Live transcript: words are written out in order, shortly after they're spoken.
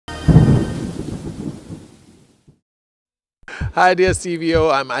Hi dear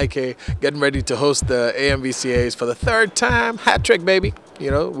CVO, I'm IK, getting ready to host the AMVCAs for the third time. Hat trick, baby.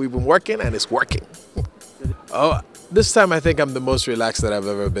 You know, we've been working and it's working. Oh, this time I think I'm the most relaxed that I've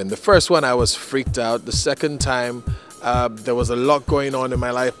ever been. The first one I was freaked out. The second time there was a lot going on in my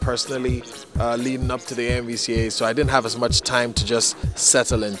life personally leading up to the AMVCA, so I didn't have as much time to just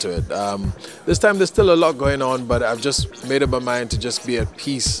settle into it. This time there's still a lot going on, but I've just made up my mind to just be at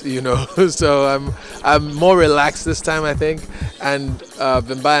peace, you know. So I'm more relaxed this time, I think, and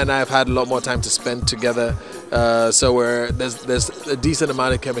Vimbai and I have had a lot more time to spend together. So there's a decent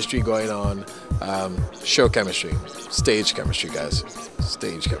amount of chemistry going on. Show chemistry, stage chemistry, guys.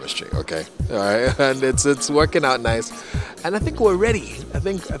 Stage chemistry, okay, all right, and it's working out nice, and I think we're ready. I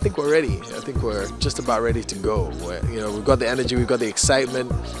think we're ready. I think we're just about ready to go. We've got the energy, we've got the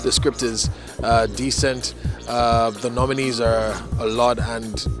excitement. The script is decent. The nominees are a lot,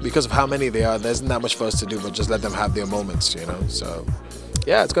 and because of how many they are, there isn't that much for us to do, but just let them have their moments, you know. So,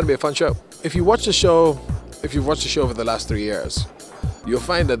 yeah, it's going to be a fun show. If you've watched the show over the last 3 years, you'll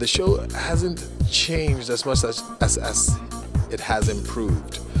find that the show hasn't changed as much as it has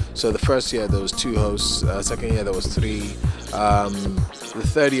improved. So the first year there was 2 hosts, second year there was 3. The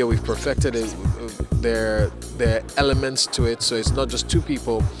third year we've perfected it. There are elements to it, so it's not just 2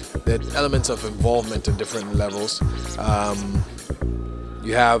 people. There are elements of involvement in different levels.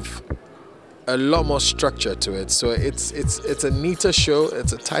 You have a lot more structure to it, so it's a neater show,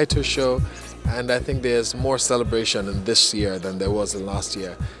 it's a tighter show, and I think there's more celebration in this year than there was in last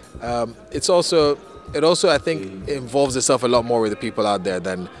year. It also I think involves itself a lot more with the people out there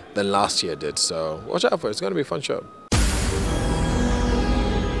than last year did. So watch out for it. It's going to be a fun show.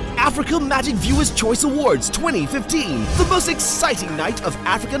 AfricaMagic Viewers' Choice Awards 2015, the most exciting night of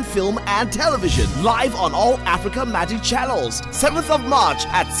African film and television, live on all AfricaMagic channels, 7th of March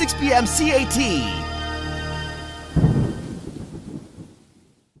at 6 p.m. CAT.